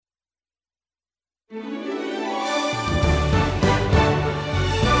Welcome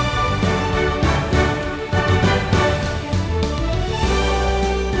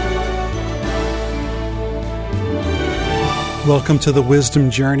to the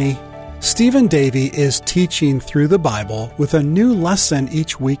Wisdom Journey. Stephen Davey is teaching through the Bible with a new lesson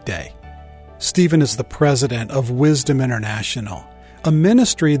each weekday. Stephen is the president of Wisdom International, a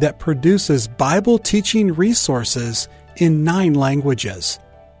ministry that produces Bible teaching resources in 9 languages.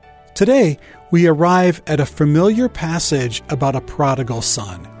 Today, we arrive at a familiar passage about a prodigal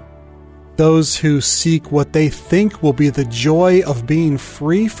son. Those who seek what they think will be the joy of being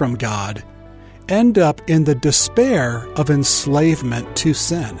free from God end up in the despair of enslavement to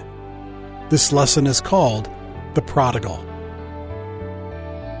sin. This lesson is called The Prodigal.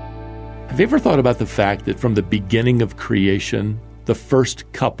 Have you ever thought about the fact that from the beginning of creation, the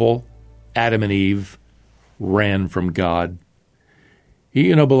first couple, Adam and Eve, ran from God?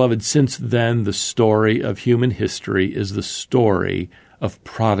 You know, beloved, since then, the story of human history is the story of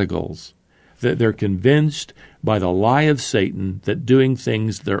prodigals. That they're convinced by the lie of Satan that doing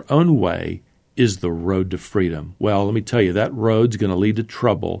things their own way is the road to freedom. Well, let me tell you, that road's going to lead to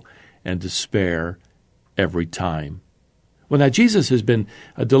trouble and despair every time. Well, now, Jesus has been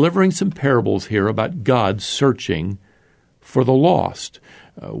delivering some parables here about God searching for the lost.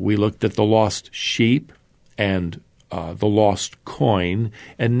 We looked at the lost sheep and the lost coin,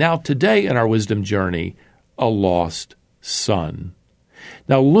 and now today in our wisdom journey, a lost son.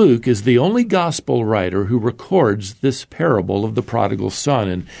 Now, Luke is the only gospel writer who records this parable of the prodigal son,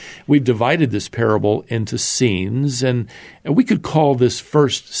 and we've divided this parable into scenes, and we could call this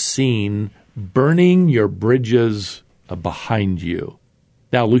first scene, burning your bridges behind you.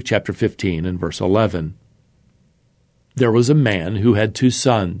 Now, Luke chapter 15 and verse 11. There was a man who had 2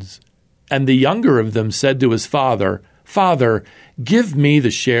 sons, and the younger of them said to his father, "Father, give me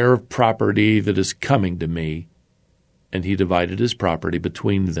the share of property that is coming to me." And he divided his property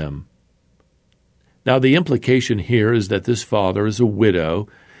between them. Now, the implication here is that this father is a widow.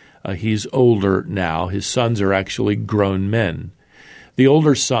 He's older now. His sons are actually grown men. The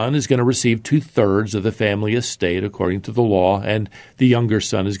older son is going to receive 2/3 of the family estate according to the law, and the younger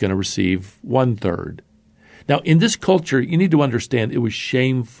son is going to receive 1/3. Now, in this culture, you need to understand it was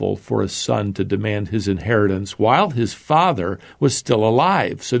shameful for a son to demand his inheritance while his father was still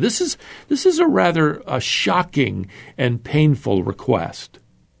alive. So this is a rather shocking and painful request.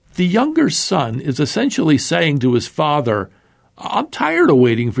 The younger son is essentially saying to his father, "I'm tired of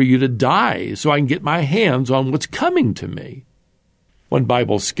waiting for you to die so I can get my hands on what's coming to me." One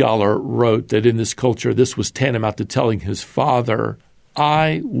Bible scholar wrote that in this culture, this was tantamount to telling his father,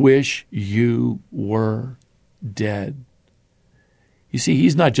 "I wish you were dead." You see,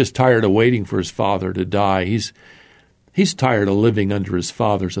 he's not just tired of waiting for his father to die. He's tired of living under his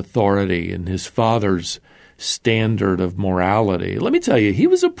father's authority and his father's standard of morality. Let me tell you, he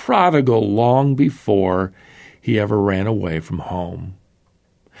was a prodigal long before he ever ran away from home.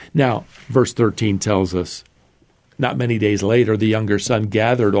 Now, verse 13 tells us, not many days later, the younger son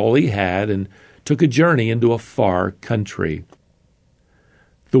gathered all he had and took a journey into a far country.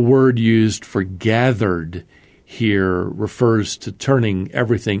 The word used for gathered here refers to turning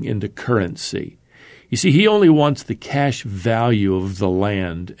everything into currency. You see, he only wants the cash value of the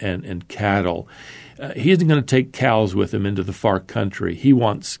land and cattle. He isn't going to take cows with him into the far country. He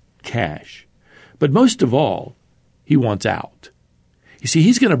wants cash. But most of all, he wants out. You see,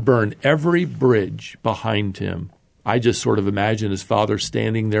 he's going to burn every bridge behind him. I just sort of imagine his father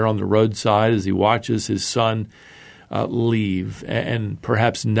standing there on the roadside as he watches his son leave and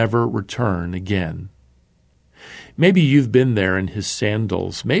perhaps never return again. Maybe you've been there in his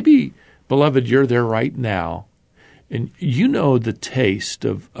sandals. Maybe, beloved, you're there right now. And you know the taste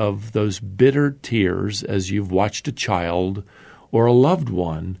of those bitter tears as you've watched a child or a loved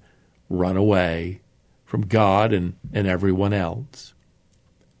one run away from God and everyone else.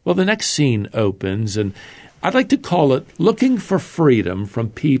 Well, the next scene opens, and I'd like to call it Looking for Freedom from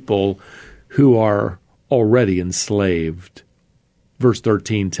People Who Are Already Enslaved. Verse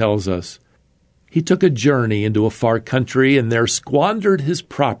 13 tells us, he took a journey into a far country and there squandered his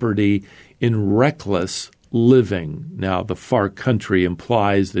property in reckless living. Now, the far country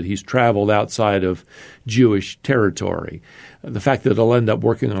implies that he's traveled outside of Jewish territory. The fact that he'll end up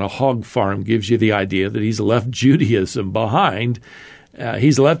working on a hog farm gives you the idea that he's left Judaism behind.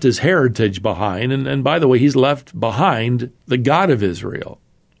 He's left his heritage behind. And by the way, he's left behind the God of Israel.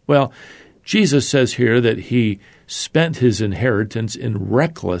 Well, Jesus says here that he spent his inheritance in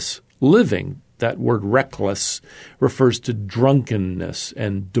reckless living. That word reckless refers to drunkenness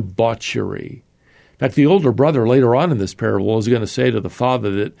and debauchery. fact, the older brother later on in this parable is going to say to the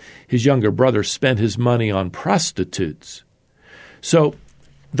father that his younger brother spent his money on prostitutes. So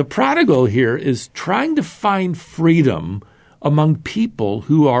the prodigal here is trying to find freedom among people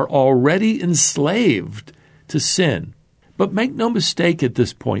who are already enslaved to sin. But make no mistake at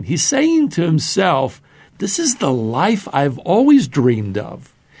this point, he's saying to himself, this is the life I've always dreamed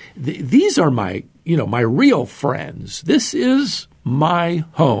of. These are my real friends. This is my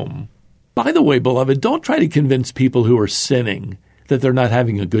home. By the way, beloved, don't try to convince people who are sinning that they're not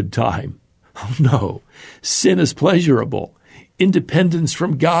having a good time. Oh, no. Sin is pleasurable. Independence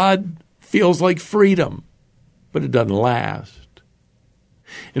from God feels like freedom, but it doesn't last.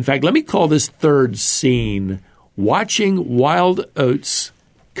 In fact, let me call this third scene watching wild oats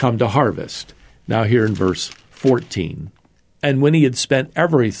come to harvest. Now here in verse 14. And when he had spent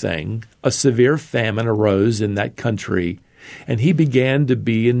everything, a severe famine arose in that country, and he began to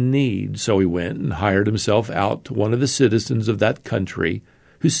be in need. So he went and hired himself out to one of the citizens of that country,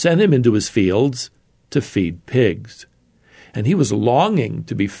 who sent him into his fields to feed pigs. And he was longing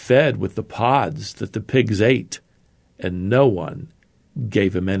to be fed with the pods that the pigs ate, and no one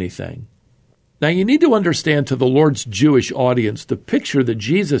gave him anything. Now, you need to understand, to the Lord's Jewish audience, the picture that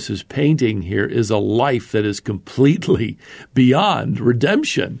Jesus is painting here is a life that is completely beyond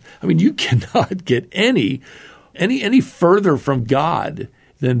redemption. I mean, you cannot get any further from God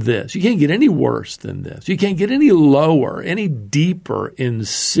than this. You can't get any worse than this. You can't get any lower, any deeper in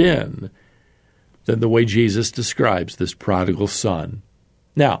sin than the way Jesus describes this prodigal son.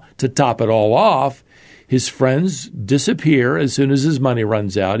 Now, to top it all off, his friends disappear as soon as his money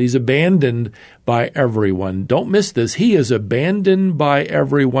runs out. He's abandoned by everyone. Don't miss this. He is abandoned by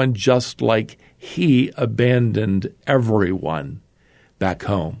everyone just like he abandoned everyone back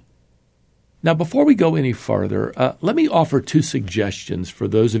home. Now, before we go any further, let me offer two suggestions for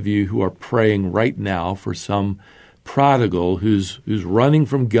those of you who are praying right now for some prodigal who's running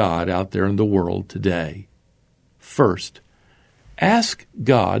from God out there in the world today. First, ask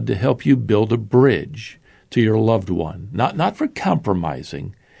God to help you build a bridge to your loved one, not for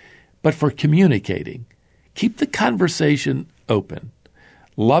compromising, but for communicating. Keep the conversation open.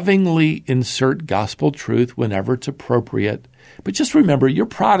 Lovingly insert gospel truth whenever it's appropriate. But just remember, your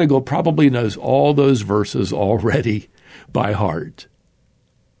prodigal probably knows all those verses already by heart.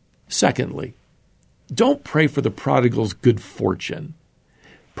 Secondly, don't pray for the prodigal's good fortune.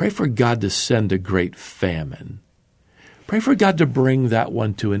 Pray for God to send a great famine. Pray for God to bring that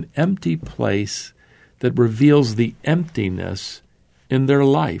one to an empty place that reveals the emptiness in their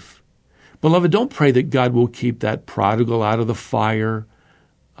life. Beloved, don't pray that God will keep that prodigal out of the fire.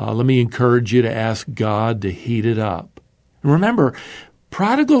 Let me encourage you to ask God to heat it up. And remember,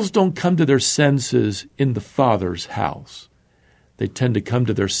 prodigals don't come to their senses in the Father's house. They tend to come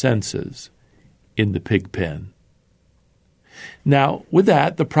to their senses in the pig pen. Now, with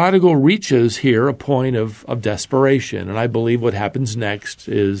that, the prodigal reaches here a point of desperation, and I believe what happens next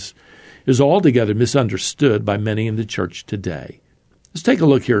is altogether misunderstood by many in the church today. Let's take a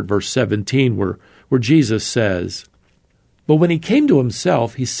look here at verse 17 where Jesus says, "But when he came to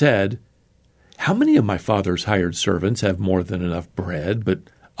himself, he said, 'How many of my father's hired servants have more than enough bread, but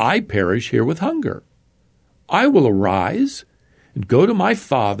I perish here with hunger? I will arise and go to my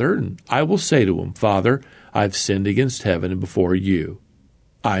father, and I will say to him, Father, I've sinned against heaven and before you.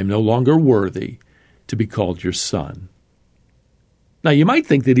 I am no longer worthy to be called your son.'" Now, you might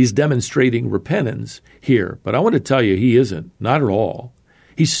think that he's demonstrating repentance here, but I want to tell you he isn't, not at all.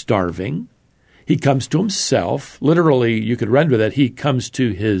 He's starving. He comes to himself. Literally, you could render that he comes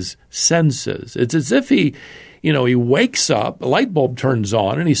to his senses. It's as if he wakes up, a light bulb turns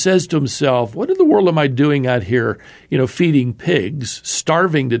on, and he says to himself, what in the world am I doing out here, feeding pigs,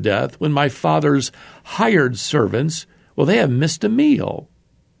 starving to death, when my father's hired servants, well, they have missed a meal.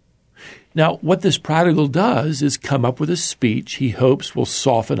 Now, what this prodigal does is come up with a speech he hopes will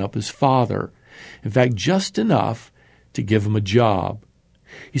soften up his father. In fact, just enough to give him a job.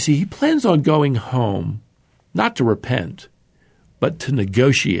 You see, he plans on going home, not to repent, but to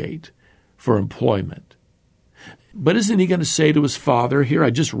negotiate for employment. But isn't he going to say to his father here,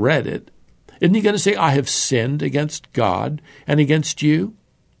 I just read it, isn't he going to say, I have sinned against God and against you?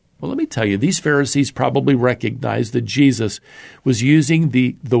 Well, let me tell you, these Pharisees probably recognized that Jesus was using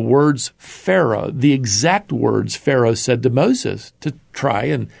the words Pharaoh, the exact words Pharaoh said to Moses to try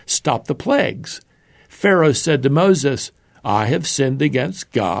and stop the plagues. Pharaoh said to Moses, I have sinned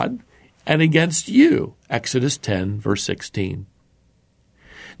against God and against you. Exodus 10, verse 16.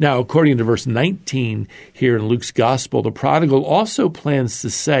 Now, according to verse 19 here in Luke's Gospel, the prodigal also plans to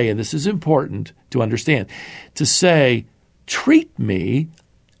say, and this is important to understand, to say, treat me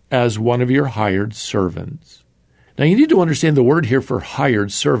as one of your hired servants. Now, you need to understand the word here for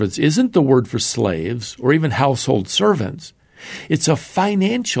hired servants isn't the word for slaves or even household servants. It's a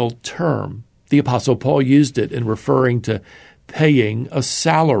financial term. The Apostle Paul used it in referring to paying a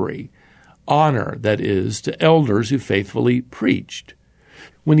salary, honor, that is, to elders who faithfully preached.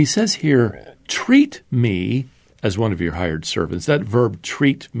 When he says here, treat me as one of your hired servants, that verb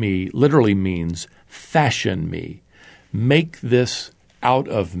treat me literally means fashion me, make this out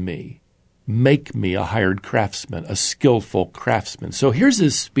of me. Make me a hired craftsman, a skillful craftsman. So here's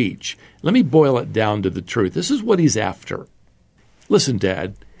his speech. Let me boil it down to the truth. This is what he's after. Listen,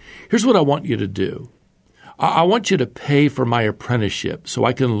 Dad, here's what I want you to do. I want you to pay for my apprenticeship so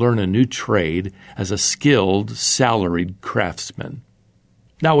I can learn a new trade as a skilled, salaried craftsman.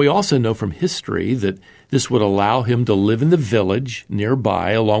 Now, we also know from history that this would allow him to live in the village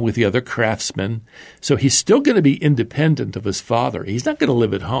nearby along with the other craftsmen. So he's still going to be independent of his father. He's not going to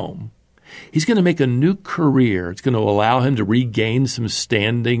live at home. He's going to make a new career. It's going to allow him to regain some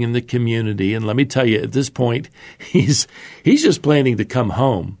standing in the community. And let me tell you, at this point, he's just planning to come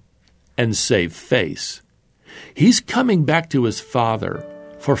home and save face. He's coming back to his father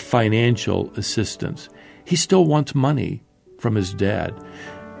for financial assistance. He still wants money from his dad,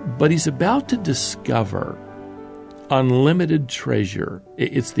 but he's about to discover unlimited treasure.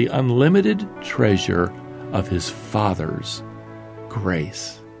 It's the unlimited treasure of his father's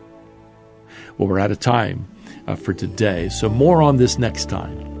grace. Well, we're out of time for today, so more on this next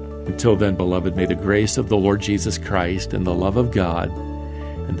time. Until then, beloved, may the grace of the Lord Jesus Christ and the love of God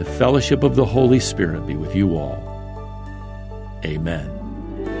and the fellowship of the Holy Spirit be with you all. Amen.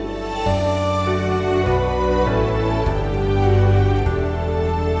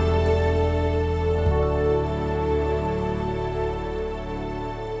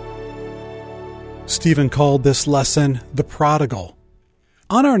 Stephen called this lesson the Prodigal.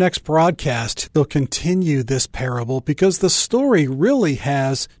 On our next broadcast, he'll continue this parable because the story really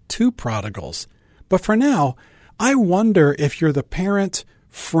has two prodigals. But for now, I wonder if you're the parent,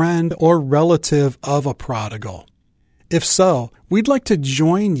 friend, or relative of a prodigal. If so, we'd like to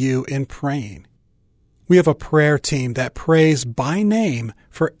join you in praying. We have a prayer team that prays by name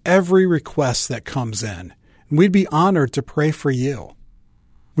for every request that comes in. And we'd be honored to pray for you.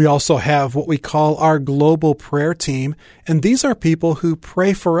 We also have what we call our global prayer team, and these are people who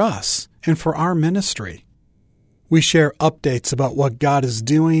pray for us and for our ministry. We share updates about what God is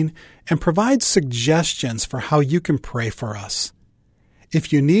doing and provide suggestions for how you can pray for us.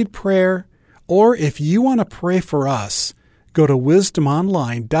 If you need prayer, or if you want to pray for us, go to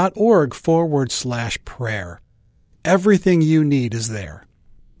wisdomonline.org/prayer. Everything you need is there.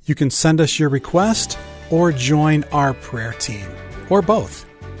 You can send us your request or join our prayer team, or both.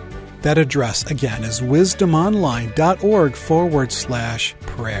 That address, again, is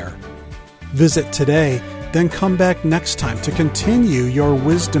wisdomonline.org/prayer. Visit today, then come back next time to continue your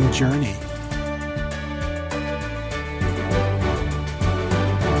wisdom journey.